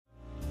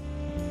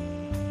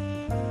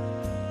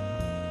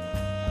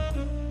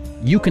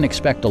you can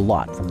expect a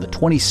lot from the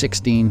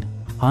 2016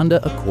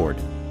 Honda Accord.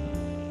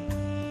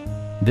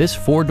 This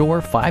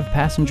four-door,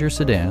 five-passenger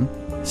sedan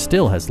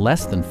still has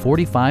less than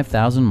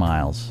 45,000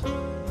 miles.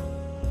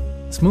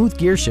 Smooth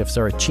gear shifts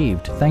are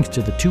achieved thanks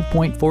to the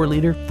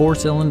 2.4-liter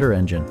four-cylinder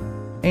engine.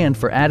 And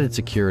for added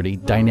security,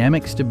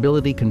 dynamic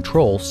stability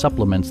control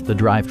supplements the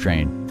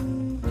drivetrain.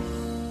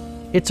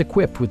 It's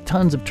equipped with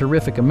tons of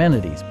terrific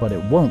amenities, but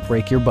it won't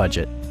break your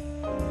budget,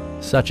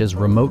 such as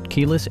remote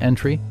keyless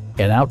entry,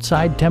 an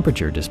outside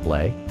temperature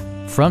display,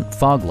 front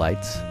fog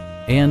lights,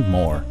 and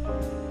more.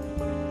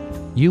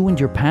 You and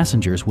your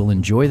passengers will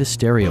enjoy the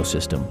stereo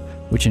system,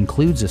 which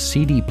includes a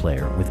CD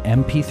player with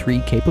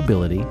MP3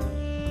 capability,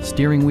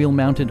 steering wheel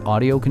mounted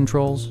audio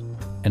controls,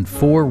 and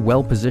 4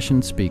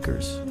 well-positioned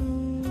speakers.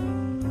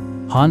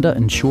 Honda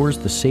ensures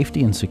the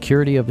safety and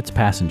security of its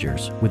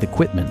passengers with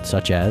equipment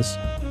such as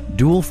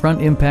dual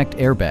front impact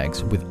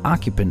airbags with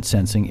occupant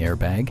sensing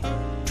airbag,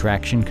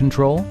 traction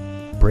control,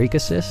 brake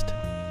assist,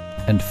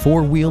 and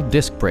 4-wheel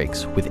disc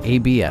brakes with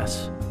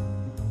ABS.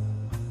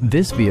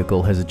 This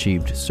vehicle has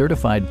achieved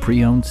certified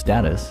pre-owned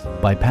status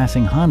by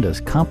passing Honda's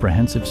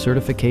comprehensive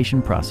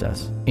certification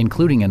process,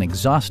 including an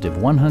exhaustive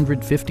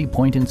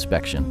 150-point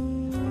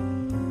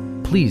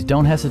inspection. Please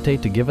don't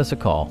hesitate to give us a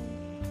call.